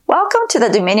to the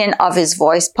Dominion of His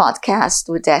Voice podcast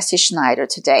with Deci Schneider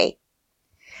today.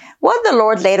 What the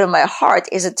Lord laid on my heart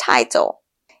is a title,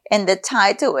 and the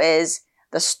title is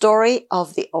The Story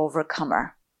of the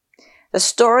Overcomer. The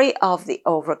Story of the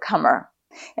Overcomer.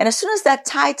 And as soon as that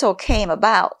title came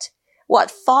about,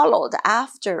 what followed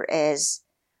after is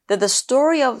that the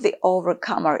story of the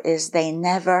overcomer is they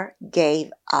never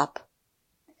gave up.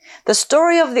 The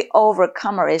story of the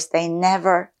overcomer is they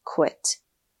never quit.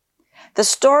 The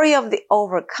story of the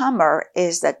overcomer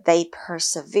is that they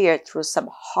persevered through some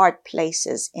hard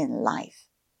places in life.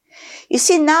 You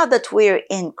see, now that we're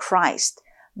in Christ,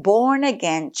 born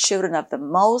again children of the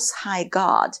Most High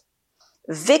God,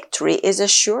 victory is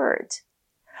assured.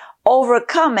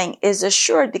 Overcoming is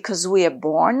assured because we are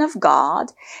born of God,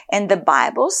 and the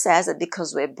Bible says that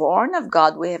because we're born of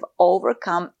God, we have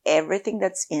overcome everything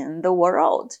that's in the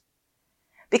world.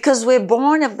 Because we're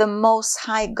born of the Most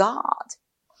High God.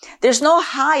 There's no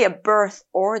higher birth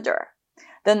order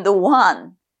than the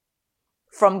one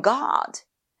from God.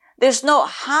 There's no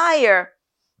higher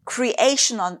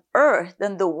creation on earth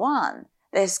than the one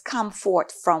that has come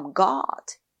forth from God.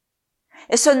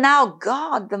 And so now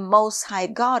God, the Most High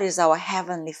God, is our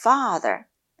Heavenly Father.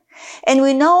 And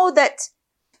we know that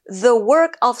the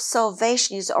work of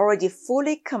salvation is already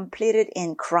fully completed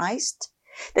in Christ,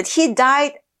 that He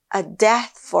died a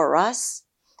death for us,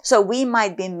 so we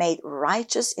might be made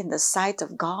righteous in the sight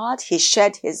of God. He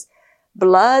shed His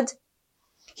blood.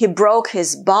 He broke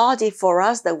His body for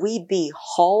us that we be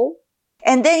whole.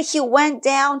 And then He went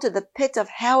down to the pit of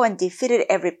hell and defeated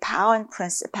every power and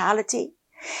principality.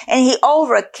 And He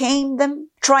overcame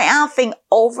them, triumphing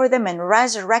over them and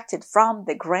resurrected from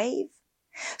the grave.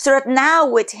 So that now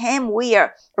with Him we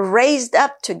are raised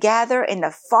up together in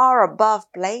a far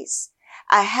above place,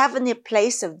 a heavenly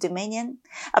place of dominion,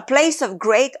 a place of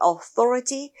great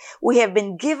authority. We have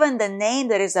been given the name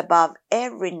that is above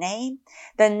every name,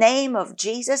 the name of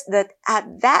Jesus, that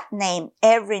at that name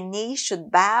every knee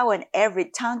should bow and every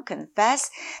tongue confess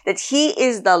that He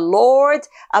is the Lord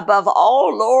above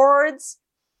all lords,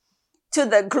 to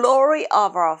the glory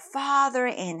of our Father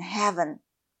in heaven.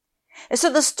 And so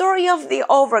the story of the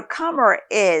overcomer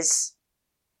is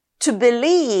to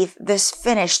believe this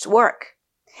finished work.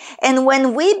 And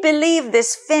when we believe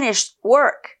this finished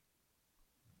work,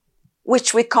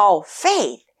 which we call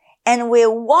faith, and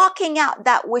we're walking out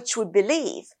that which we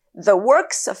believe, the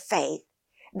works of faith,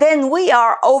 then we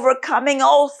are overcoming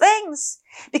all things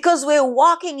because we're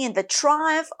walking in the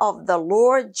triumph of the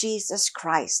Lord Jesus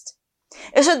Christ.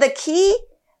 And so the key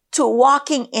to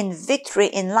walking in victory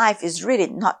in life is really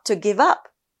not to give up.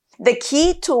 The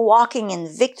key to walking in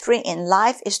victory in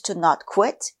life is to not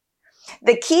quit.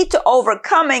 The key to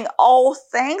overcoming all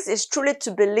things is truly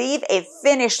to believe a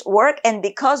finished work. And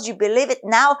because you believe it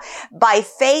now, by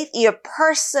faith, you're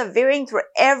persevering through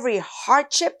every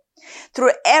hardship,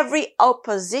 through every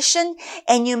opposition,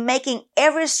 and you're making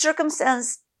every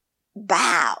circumstance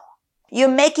bow. You're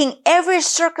making every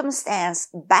circumstance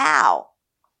bow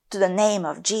to the name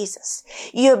of Jesus.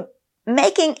 You're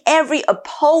making every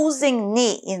opposing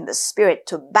knee in the Spirit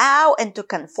to bow and to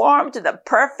conform to the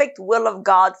perfect will of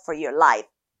God for your life.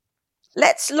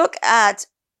 Let's look at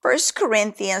 1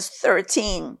 Corinthians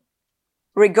 13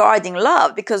 regarding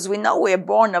love, because we know we're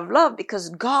born of love because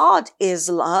God is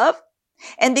love.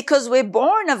 And because we're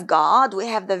born of God, we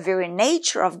have the very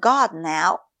nature of God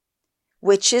now,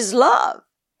 which is love.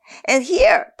 And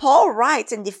here, Paul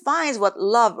writes and defines what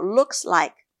love looks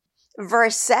like.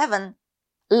 Verse 7,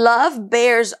 love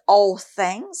bears all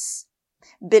things,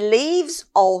 believes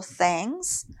all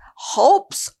things,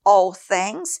 hopes all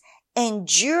things,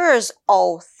 endures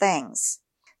all things.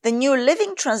 The New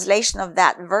Living Translation of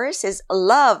that verse is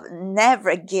love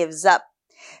never gives up,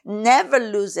 never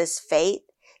loses faith,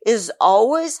 is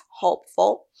always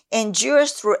hopeful,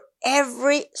 endures through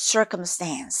every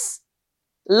circumstance.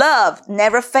 Love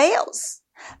never fails.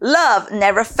 Love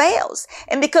never fails.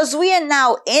 And because we are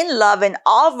now in love and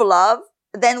of love,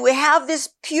 then we have this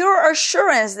pure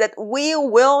assurance that we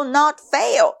will not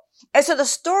fail. And so the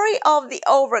story of the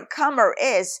overcomer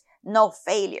is no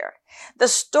failure. The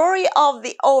story of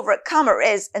the overcomer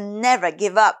is never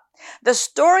give up. The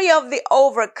story of the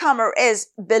overcomer is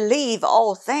believe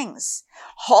all things,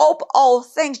 hope all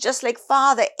things, just like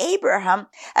Father Abraham,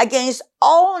 against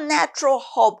all natural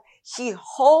hope. He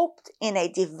hoped in a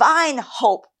divine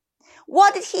hope.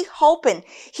 What did he hope in?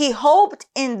 He hoped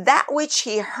in that which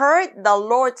he heard the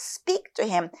Lord speak to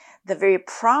him, the very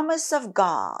promise of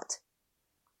God,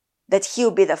 that he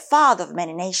will be the father of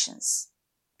many nations.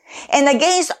 And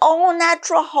against all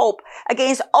natural hope,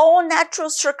 against all natural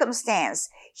circumstance,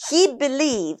 he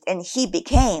believed and he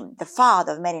became the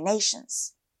father of many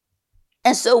nations.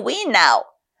 And so we now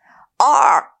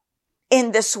are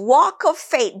in this walk of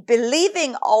faith,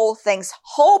 believing all things,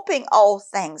 hoping all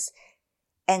things,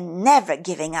 and never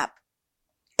giving up,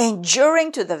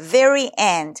 enduring to the very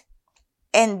end.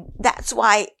 And that's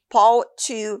why Paul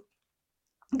to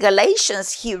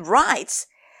Galatians, he writes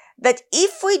that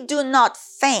if we do not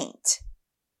faint,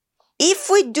 if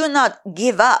we do not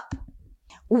give up,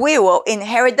 we will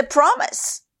inherit the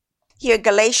promise. Here,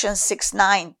 Galatians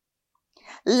 6:9.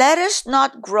 Let us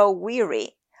not grow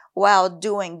weary while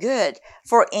doing good,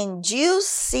 for in due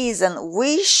season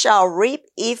we shall reap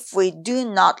if we do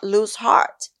not lose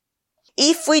heart.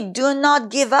 If we do not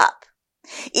give up,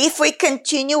 if we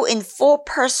continue in full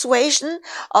persuasion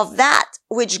of that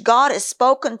which God has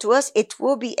spoken to us, it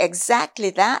will be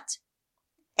exactly that.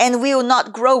 And we will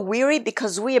not grow weary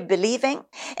because we are believing.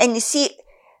 And you see,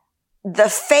 the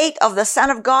faith of the Son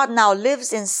of God now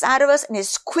lives inside of us and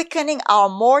is quickening our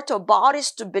mortal bodies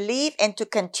to believe and to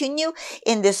continue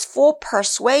in this full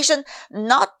persuasion,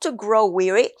 not to grow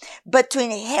weary, but to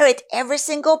inherit every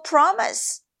single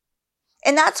promise.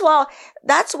 And that's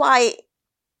why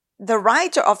the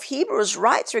writer of Hebrews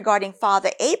writes regarding Father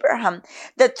Abraham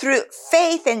that through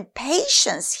faith and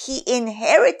patience, he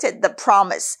inherited the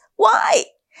promise. Why?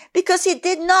 Because he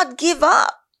did not give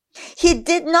up. He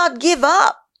did not give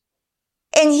up.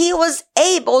 And he was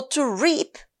able to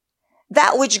reap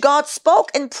that which God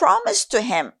spoke and promised to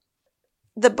him.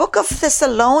 The book of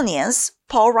Thessalonians,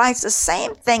 Paul writes the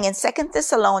same thing in 2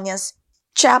 Thessalonians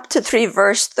chapter 3,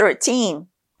 verse 13.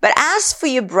 But as for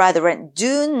you, brethren,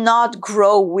 do not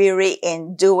grow weary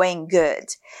in doing good.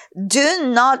 Do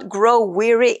not grow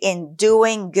weary in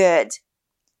doing good.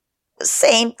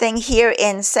 Same thing here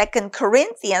in 2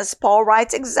 Corinthians. Paul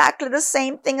writes exactly the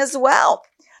same thing as well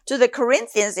to the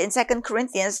Corinthians in 2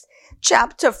 Corinthians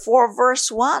chapter 4,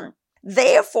 verse 1.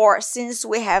 Therefore, since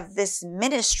we have this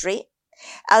ministry,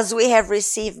 as we have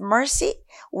received mercy,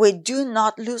 we do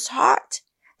not lose heart.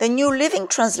 The New Living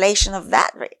Translation of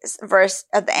that verse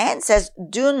at the end says,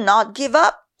 do not give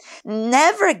up.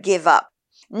 Never give up.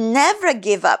 Never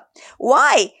give up.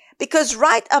 Why? Because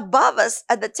right above us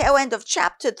at the tail end of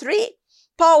chapter 3,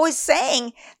 Paul is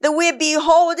saying that we're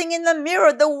beholding in the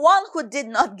mirror the one who did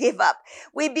not give up.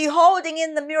 We're beholding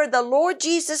in the mirror the Lord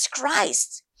Jesus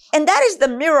Christ. And that is the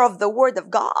mirror of the Word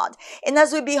of God. And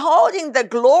as we're beholding the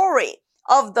glory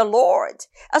of the Lord,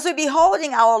 as we're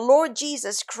beholding our Lord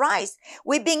Jesus Christ,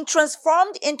 we're being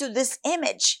transformed into this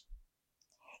image,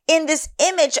 in this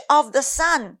image of the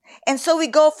Son. And so we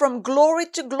go from glory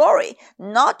to glory,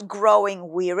 not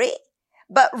growing weary,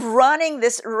 but running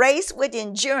this race with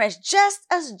endurance, just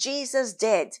as Jesus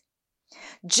did.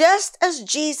 Just as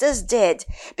Jesus did,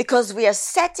 because we are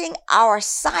setting our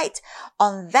sight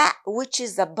on that which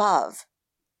is above.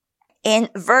 In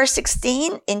verse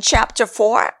 16, in chapter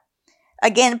 4,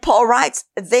 again, Paul writes,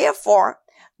 therefore,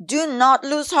 do not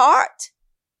lose heart.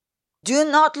 Do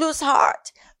not lose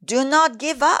heart. Do not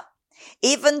give up.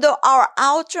 Even though our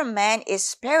outer man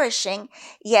is perishing,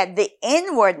 yet the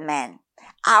inward man,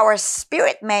 our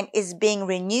spirit man, is being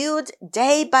renewed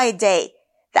day by day.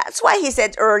 That's why he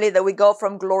said earlier that we go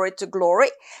from glory to glory,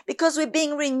 because we're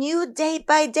being renewed day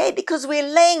by day, because we're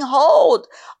laying hold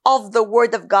of the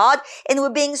Word of God and we're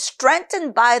being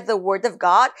strengthened by the Word of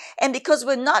God. And because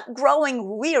we're not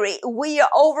growing weary, we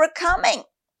are overcoming.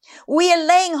 We are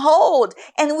laying hold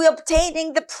and we're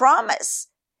obtaining the promise.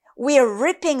 We are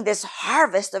reaping this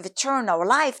harvest of eternal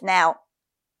life now.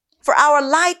 For our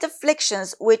light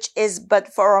afflictions, which is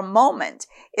but for a moment,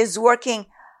 is working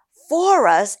for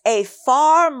us a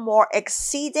far more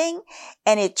exceeding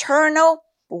and eternal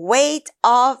weight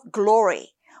of glory,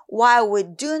 while we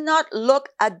do not look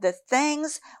at the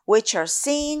things which are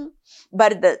seen,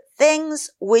 but the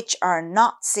things which are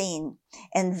not seen.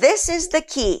 And this is the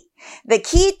key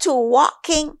to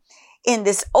walking in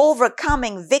this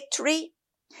overcoming victory.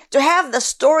 To have the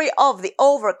story of the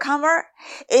overcomer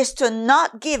is to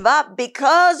not give up,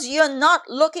 because you're not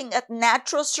looking at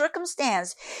natural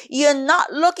circumstance. You're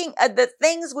not looking at the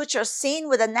things which are seen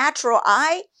with a natural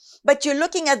eye, but you're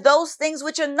looking at those things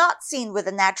which are not seen with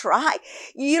a natural eye.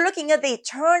 You're looking at the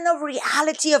eternal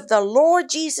reality of the Lord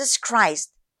Jesus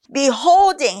Christ,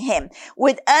 beholding him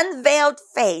with unveiled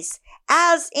face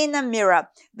as in a mirror,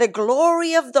 the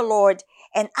glory of the Lord.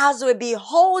 And as we're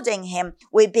beholding him,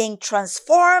 we're being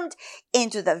transformed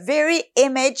into the very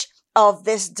image of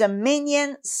this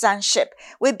dominion sonship.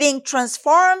 We're being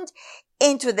transformed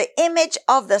into the image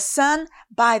of the Son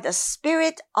by the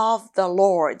Spirit of the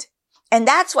Lord. And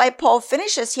that's why Paul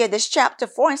finishes here this chapter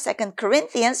 4 in 2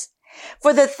 Corinthians.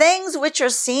 For the things which are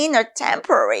seen are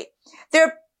temporary.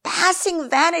 They're passing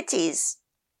vanities.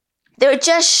 They're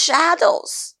just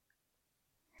shadows.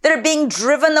 They're being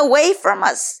driven away from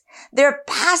us. They're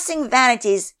passing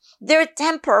vanities. They're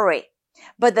temporary.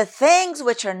 But the things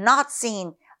which are not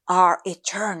seen are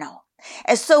eternal.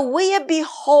 And so we are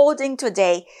beholding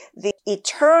today the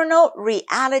eternal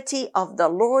reality of the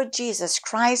Lord Jesus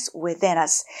Christ within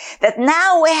us. That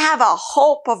now we have a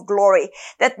hope of glory.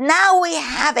 That now we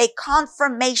have a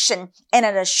confirmation and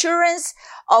an assurance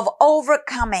of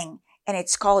overcoming. And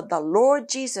it's called the Lord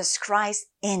Jesus Christ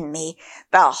in me,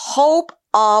 the hope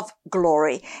of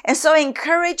glory. And so I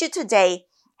encourage you today,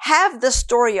 have the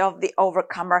story of the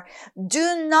overcomer.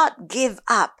 Do not give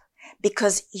up,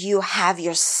 because you have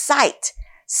your sight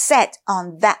set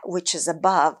on that which is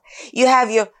above. You have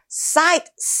your sight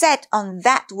set on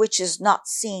that which is not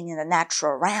seen in the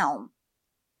natural realm,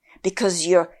 because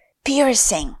you're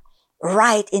piercing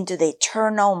right into the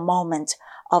eternal moment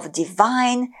of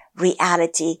divine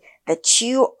reality that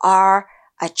you are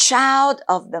a child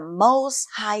of the Most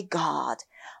High God,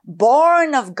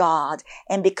 born of God.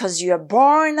 And because you're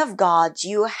born of God,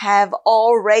 you have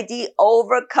already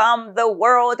overcome the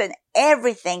world and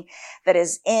everything that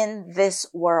is in this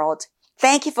world.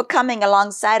 Thank you for coming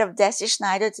alongside of Deci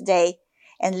Schneider today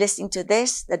and listening to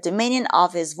this, the Dominion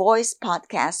of His Voice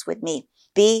podcast with me.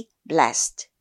 Be blessed.